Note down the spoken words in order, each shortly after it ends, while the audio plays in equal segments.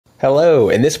Hello,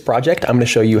 in this project I'm going to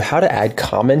show you how to add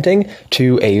commenting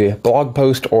to a blog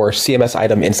post or CMS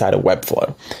item inside of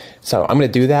Webflow. So I'm going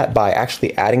to do that by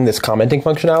actually adding this commenting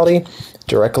functionality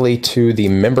directly to the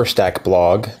member stack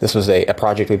blog. This was a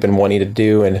project we've been wanting to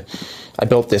do, and I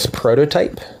built this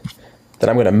prototype that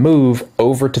I'm going to move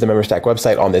over to the member stack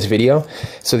website on this video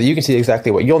so that you can see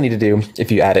exactly what you'll need to do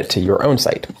if you add it to your own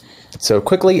site. So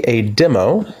quickly, a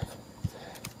demo.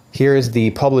 Here is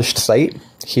the published site.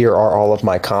 Here are all of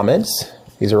my comments.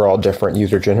 These are all different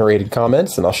user-generated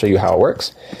comments, and I'll show you how it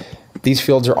works. These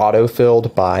fields are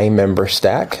auto-filled by member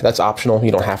stack. That's optional.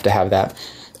 You don't have to have that.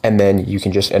 And then you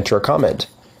can just enter a comment.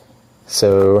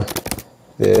 So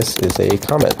this is a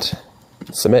comment.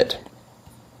 Submit.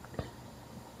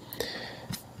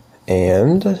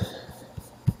 And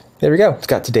there we go. It's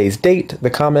got today's date, the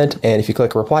comment, and if you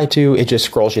click reply to, it just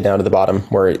scrolls you down to the bottom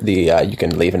where you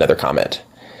can leave another comment.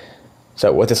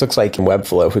 So what this looks like in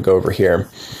Webflow, if we go over here,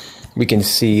 we can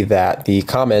see that the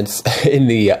comments in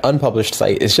the unpublished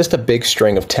site is just a big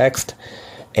string of text,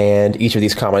 and each of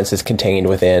these comments is contained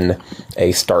within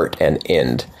a start and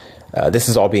end. This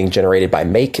is all being generated by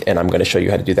Make, and I'm going to show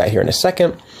you how to do that here in a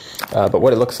second. But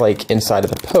what it looks like inside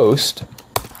of the post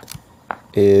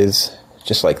is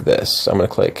just like this. So I'm going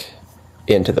to click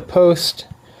into the post,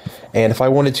 and if I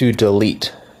wanted to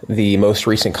delete the most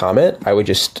recent comment, I would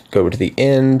just go to the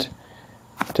end,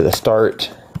 to the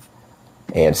start,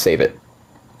 and save it.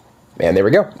 And there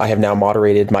we go. I have now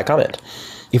moderated my comment.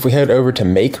 If we head over to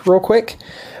Make real quick,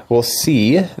 we'll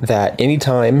see that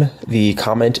anytime the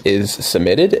comment is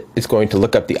submitted, it's going to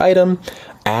look up the item,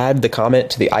 add the comment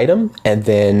to the item, and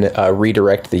then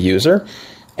redirect the user.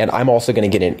 And I'm also going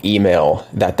to get an email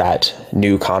that that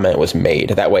new comment was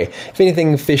made. That way, if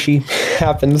anything fishy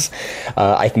happens,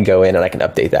 I can go in and I can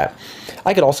update that.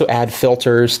 I could also add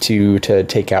filters to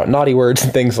take out naughty words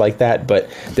and things like that, but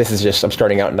this is just, I'm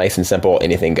starting out nice and simple,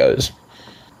 anything goes.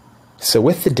 So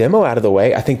with the demo out of the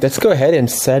way, I think let's go ahead and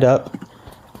set up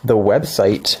the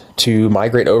website to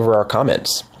migrate over our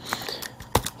comments.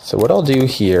 So what I'll do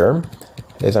here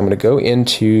is I'm going to go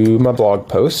into my blog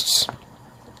posts,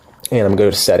 and I'm going to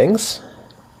go to settings,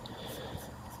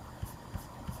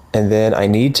 and then I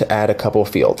need to add a couple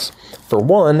fields. For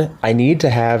one, I need to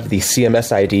have the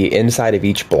CMS ID inside of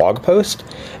each blog post,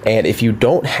 and if you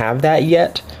don't have that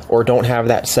yet or don't have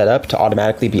that set up to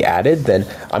automatically be added, then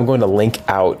I'm going to link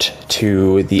out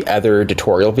to the other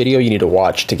tutorial video you need to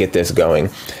watch to get this going.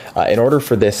 In order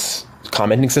for this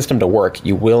commenting system to work,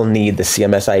 you will need the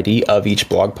CMS ID of each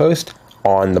blog post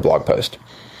on the blog post.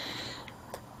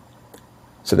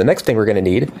 So the next thing we're going to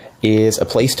need is a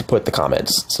place to put the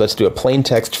comments. So let's do a plain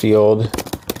text field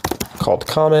called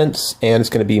comments, and it's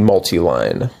going to be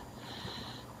multi-line,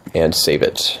 and save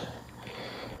it.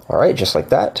 All right, just like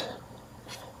that.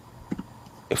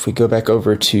 If we go back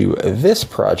over to this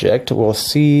project, we'll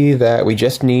see that we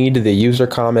just need the user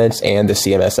comments and the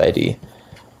CMS ID.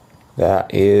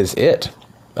 That is it.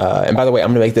 And by the way, I'm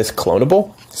going to make this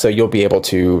clonable, so you'll be able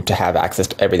to have access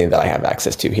to everything that I have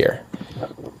access to here.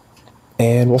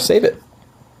 And we'll save it.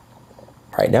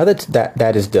 All right, now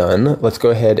that is done, let's go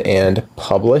ahead and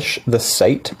publish the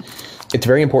site. It's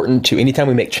very important to, anytime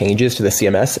we make changes to the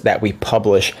CMS, that we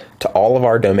publish to all of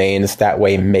our domains. That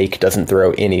way Make doesn't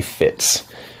throw any fits.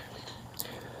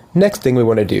 Next thing we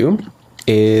want to do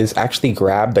is actually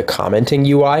grab the commenting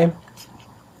UI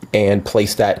and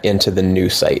place that into the new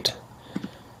site.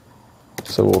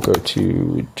 So we'll go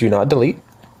to Do Not Delete,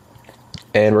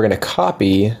 and we're going to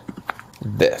copy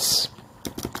this.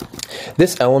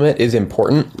 This element is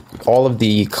important. All of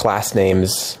the class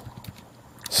names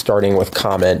starting with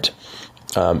comment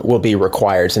will be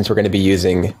required, since we're going to be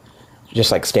using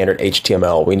just like standard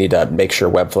HTML. We need to make sure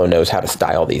Webflow knows how to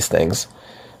style these things.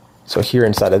 So here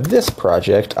inside of this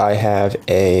project, I have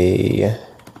a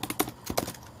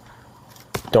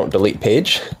don't delete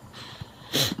page.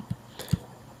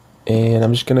 And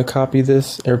I'm just going to copy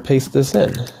this or paste this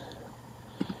in.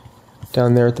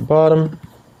 Down there at the bottom.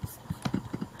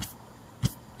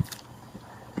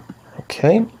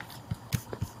 Okay,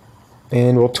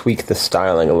 and we'll tweak the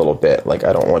styling a little bit. Like,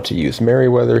 I don't want to use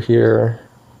Merriweather here.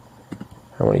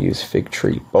 I want to use Fig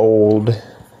Tree Bold.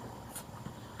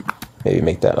 Maybe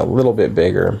make that a little bit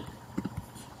bigger.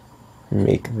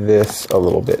 Make this a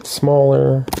little bit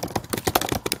smaller.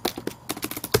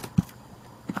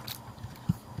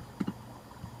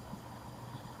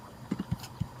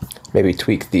 Maybe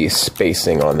tweak the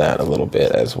spacing on that a little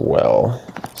bit as well.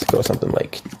 Let's go with something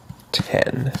like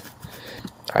 10.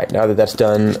 All right, now that that's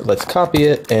done, let's copy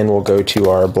it, and we'll go to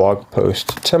our blog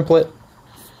post template.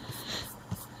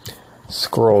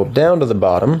 Scroll down to the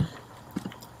bottom,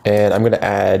 and I'm going to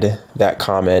add that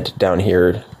comment down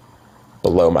here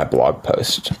below my blog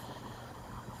post.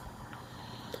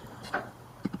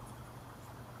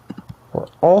 We're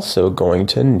also going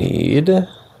to need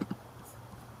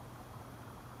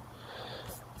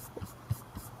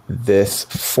this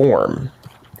form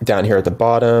down here at the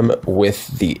bottom with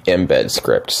the embed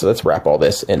script. So let's wrap all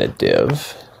this in a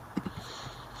div.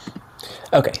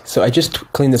 Okay, so I just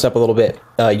cleaned this up a little bit.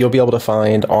 You'll be able to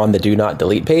find on the do not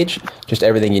delete page just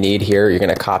everything you need here. You're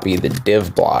going to copy the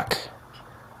div block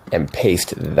and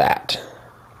paste that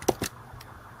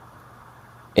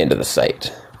into the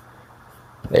site.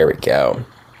 There we go.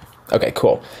 Okay,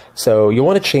 cool. So you'll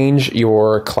want to change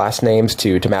your class names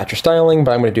to match your styling,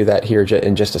 but I'm going to do that here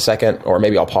in just a second, or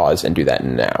maybe I'll pause and do that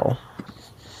now.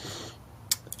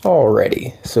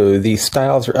 Alrighty, so the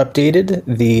styles are updated.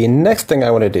 The next thing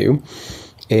I want to do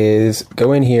is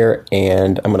go in here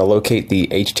and I'm going to locate the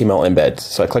HTML embeds.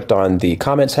 So I clicked on the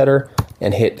comments header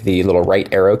and hit the little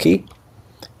right arrow key.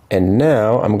 And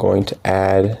now I'm going to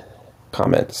add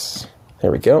comments.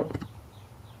 There we go.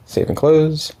 Save and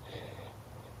close.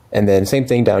 And then same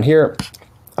thing down here.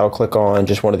 I'll click on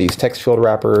just one of these text field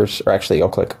wrappers, or actually I'll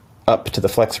click up to the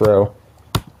flex row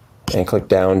and click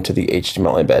down to the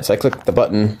HTML embed. So I click the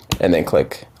button and then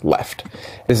click left.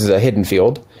 This is a hidden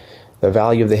field. The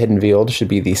value of the hidden field should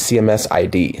be the CMS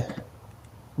ID.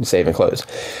 Save and close.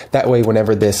 That way,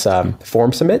 whenever this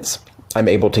form submits, I'm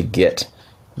able to get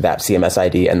that CMS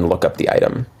ID and look up the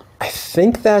item. I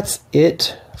think that's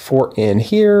it for in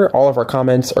here. All of our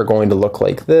comments are going to look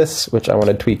like this, which I want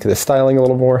to tweak the styling a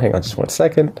little more. Hang on just one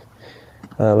second.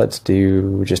 Let's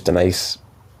do just a nice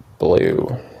blue.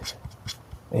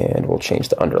 And we'll change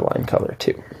the underline color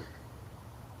too.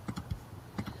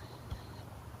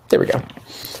 There we go.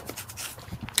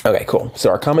 Okay, cool.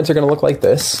 So our comments are going to look like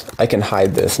this. I can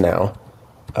hide this now,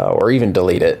 or even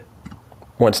delete it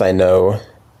once I know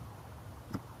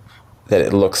that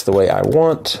it looks the way I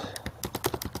want.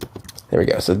 There we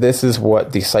go. So this is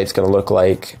what the site's going to look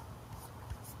like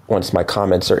once my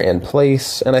comments are in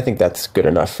place, and I think that's good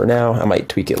enough for now. I might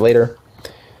tweak it later.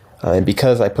 And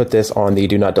because I put this on the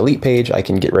do not delete page, I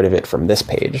can get rid of it from this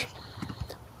page.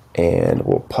 And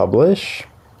we'll publish.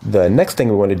 The next thing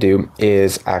we want to do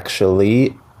is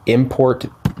actually import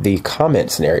the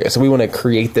comment scenario. So we want to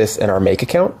create this in our make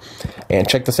account. And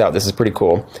check this out. This is pretty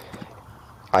cool.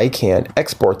 I can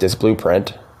export this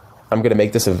blueprint. I'm going to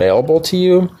make this available to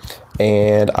you,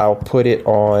 and I'll put it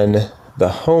on the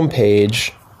home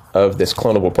page of this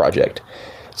clonable project.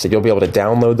 So you'll be able to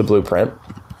download the blueprint.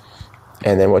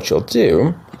 And then what you'll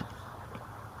do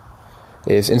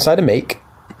is inside of make,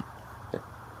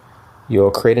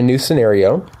 you'll create a new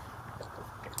scenario,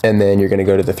 and then you're going to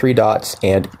go to the three dots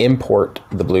and import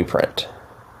the blueprint.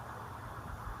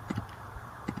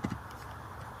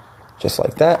 Just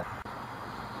like that.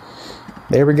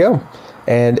 There we go.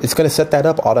 And it's going to set that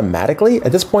up automatically.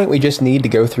 At this point, we just need to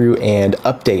go through and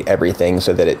update everything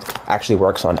so that it actually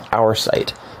works on our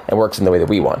site and works in the way that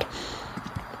we want.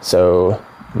 So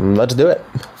let's do it.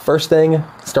 First thing,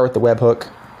 start with the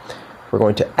webhook. We're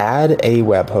going to add a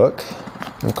webhook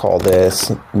and call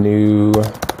this new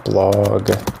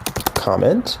blog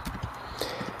comment,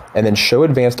 and then show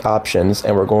advanced options,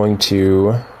 and we're going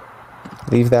to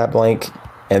leave that blank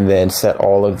and then set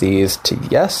all of these to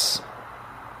yes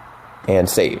and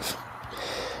save.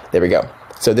 There we go.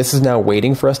 So this is now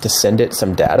waiting for us to send it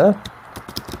some data.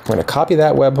 We're going to copy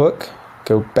that webhook,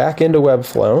 go back into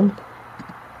Webflow,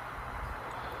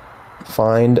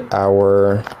 find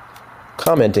our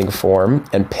commenting form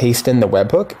and paste in the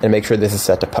webhook and make sure this is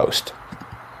set to post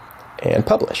and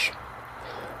publish.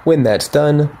 When that's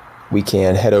done, we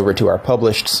can head over to our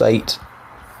published site,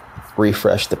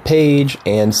 refresh the page,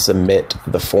 and submit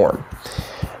the form.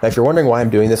 Now, if you're wondering why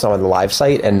I'm doing this on the live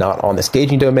site and not on the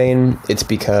staging domain, it's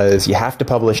because you have to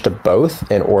publish to both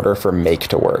in order for make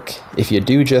to work. If you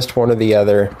do just one or the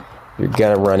other, you're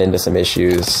gonna run into some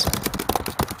issues.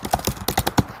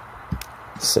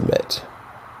 Submit.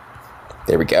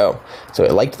 There we go. So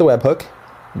it liked the webhook.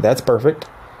 That's perfect.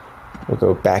 We'll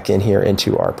go back in here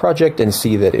into our project and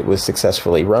see that it was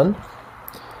successfully run.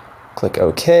 Click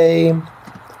OK.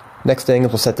 Next thing is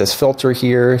we'll set this filter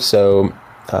here. So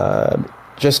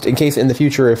just in case in the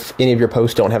future, if any of your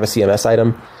posts don't have a CMS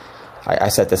item, I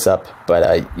set this up,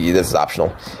 but this is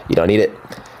optional. You don't need it.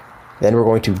 Then we're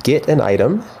going to get an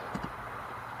item.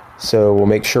 So we'll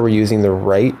make sure we're using the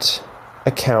right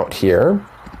account here.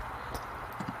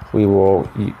 We will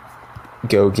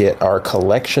go get our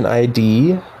collection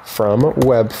ID from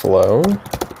Webflow.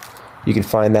 You can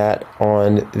find that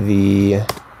on the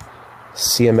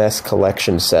CMS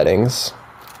collection settings.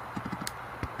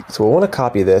 So we'll want to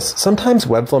copy this. Sometimes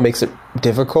Webflow makes it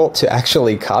difficult to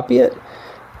actually copy it.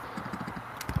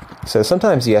 So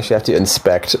sometimes you actually have to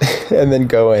inspect and then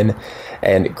go in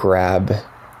and grab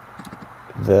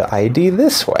the ID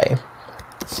this way.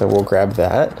 So we'll grab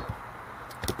that,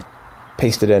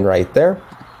 paste it in right there.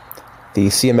 The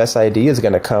CMS ID is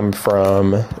going to come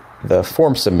from the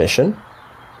form submission.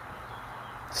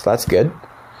 So that's good.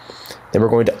 Then we're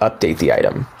going to update the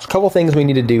item. There's a couple things we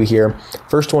need to do here.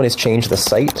 First one is change the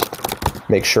site.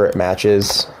 Make sure it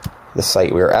matches the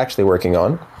site we are actually working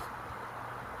on.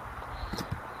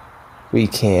 We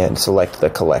can select the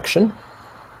collection,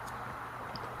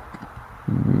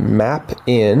 map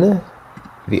in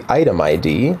the item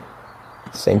ID,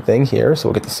 same thing here, so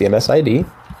we'll get the CMS ID.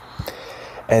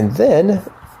 And then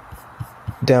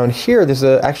down here, there's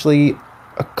actually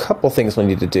a couple things we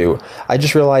need to do. I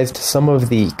just realized some of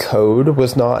the code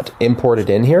was not imported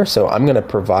in here, so I'm going to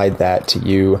provide that to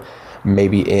you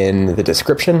maybe in the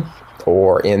description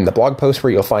or in the blog post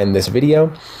where you'll find this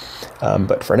video.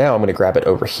 But for now, I'm going to grab it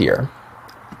over here.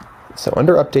 So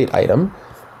under update item,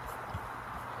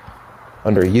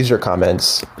 under user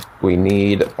comments, we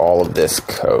need all of this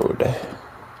code.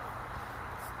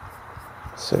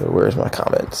 So where's my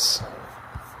comments?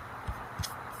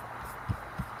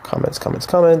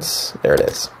 Comments. There it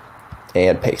is.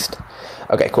 And paste.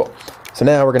 Okay, cool. So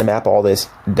now we're going to map all this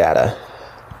data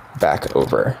back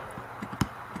over.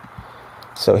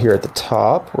 So here at the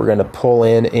top, we're going to pull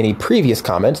in any previous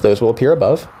comments. Those will appear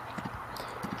above.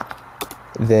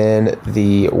 Then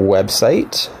the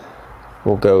website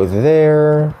will go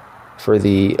there for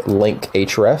the link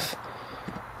href.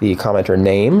 The commenter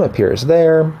name appears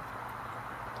there.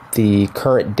 The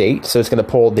current date, so it's going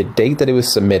to pull the date that it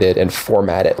was submitted and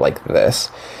format it like this.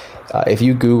 If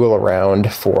you Google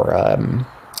around for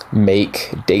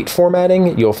make date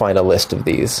formatting, you'll find a list of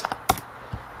these.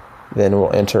 Then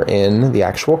we'll enter in the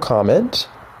actual comment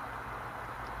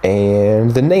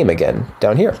and the name again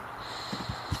down here.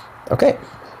 Okay,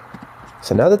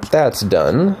 so now that that's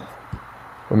done,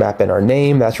 we'll map in our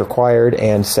name, that's required,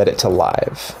 and set it to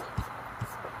live.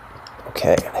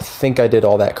 Okay, I think I did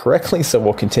all that correctly, so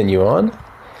we'll continue on.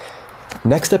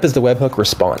 Next up is the webhook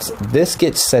response. This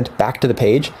gets sent back to the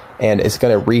page, and it's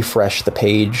going to refresh the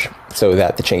page so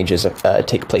that the changes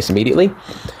take place immediately.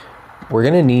 We're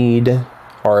going to need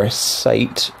our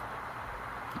site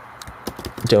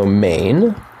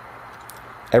domain,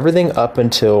 everything up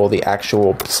until the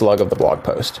actual slug of the blog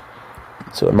post.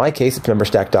 So in my case, it's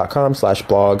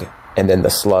memberstack.com/blog, and then the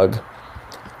slug.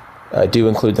 Do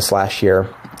include the slash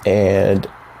here. And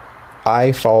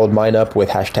I followed mine up with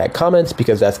hashtag comments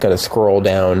because that's going to scroll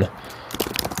down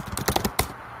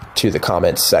to the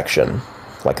comments section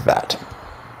like that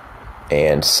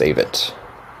and save it.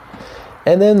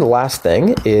 And then the last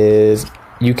thing is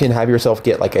you can have yourself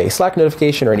get like a Slack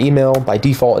notification or an email. By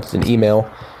default, it's an email,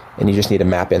 and you just need to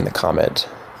map in the comment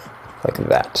like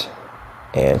that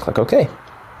and click OK.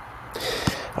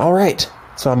 All right.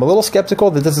 So I'm a little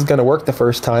skeptical that this is going to work the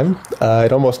first time.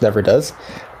 It almost never does.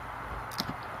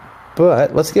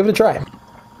 But let's give it a try.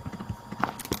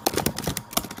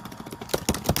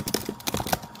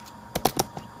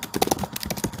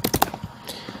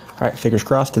 All right, fingers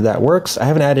crossed that that works. I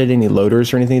haven't added any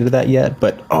loaders or anything to that yet,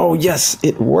 but oh yes,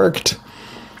 it worked.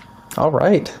 All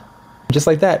right. Just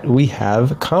like that, we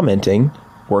have commenting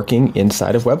working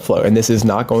inside of Webflow, and this is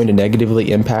not going to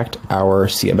negatively impact our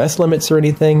CMS limits or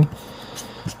anything.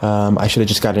 I should have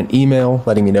just got an email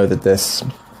letting me know that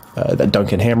that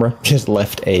Duncan Hammer just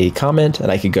left a comment,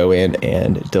 and I could go in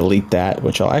and delete that,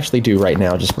 which I'll actually do right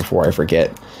now just before I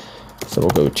forget. So we'll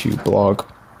go to blog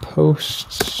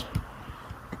posts,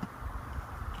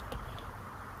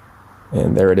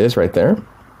 and there it is right there.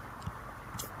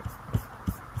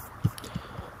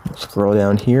 We'll scroll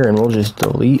down here and we'll just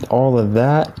delete all of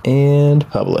that and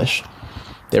publish.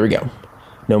 There we go.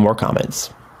 No more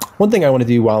comments. One thing I want to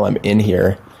do while I'm in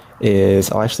here is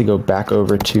I'll actually go back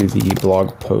over to the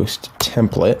blog post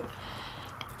template,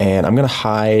 and I'm going to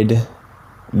hide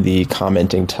the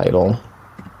commenting title.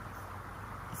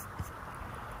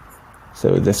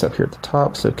 So this up here at the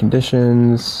top, so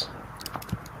conditions,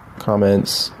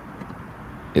 comments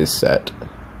is set,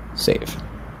 save.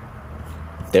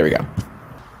 There we go.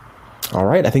 All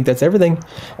right, I think that's everything.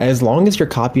 As long as you're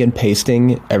copy and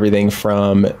pasting everything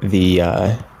from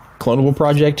the clonable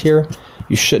project here,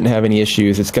 you shouldn't have any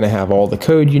issues. It's going to have all the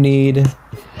code you need.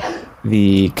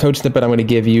 The code snippet I'm going to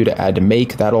give you to add to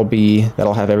make, that'll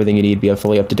have everything you need, be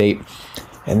fully up to date.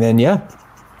 And then yeah,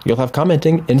 you'll have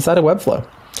commenting inside of Webflow.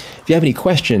 If you have any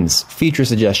questions, feature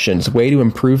suggestions, way to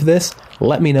improve this,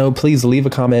 let me know. Please leave a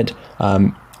comment.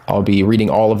 I'll be reading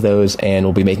all of those, and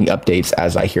we'll be making updates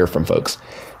as I hear from folks.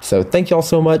 So thank you all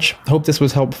so much. Hope this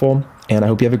was helpful, and I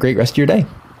hope you have a great rest of your day.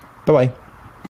 Bye-bye.